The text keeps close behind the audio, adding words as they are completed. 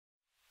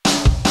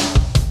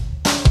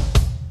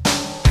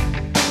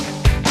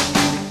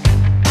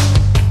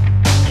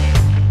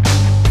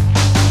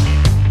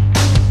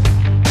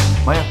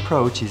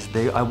approach is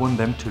I want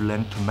them to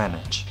learn to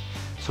manage.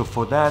 So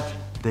for that,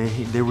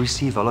 they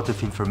receive a lot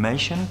of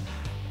information,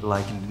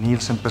 like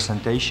Nielsen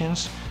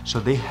presentations, so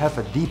they have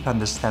a deep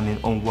understanding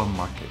on one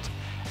market.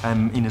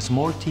 And in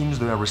small teams,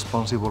 they are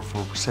responsible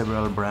for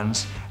several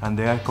brands, and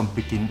they are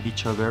competing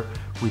each other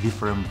with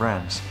different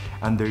brands.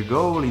 And their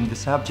goal in the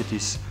subject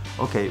is,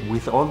 okay,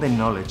 with all the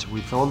knowledge,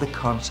 with all the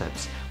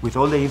concepts, with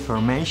all the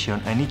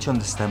information, I need to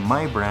understand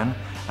my brand,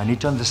 I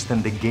need to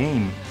understand the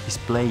game is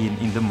playing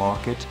in the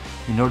market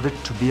in order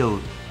to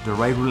build the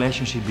right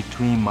relationship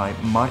between my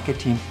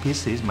marketing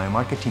pieces, my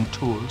marketing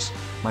tools,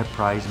 my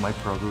price, my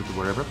product,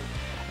 whatever,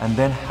 and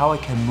then how I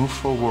can move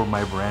forward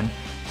my brand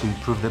to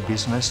improve the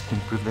business, to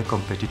improve the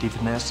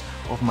competitiveness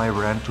of my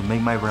brand, to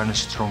make my brand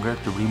stronger,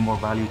 to bring more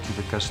value to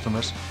the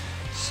customers.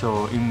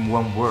 So in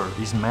one word,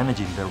 is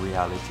managing the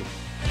reality.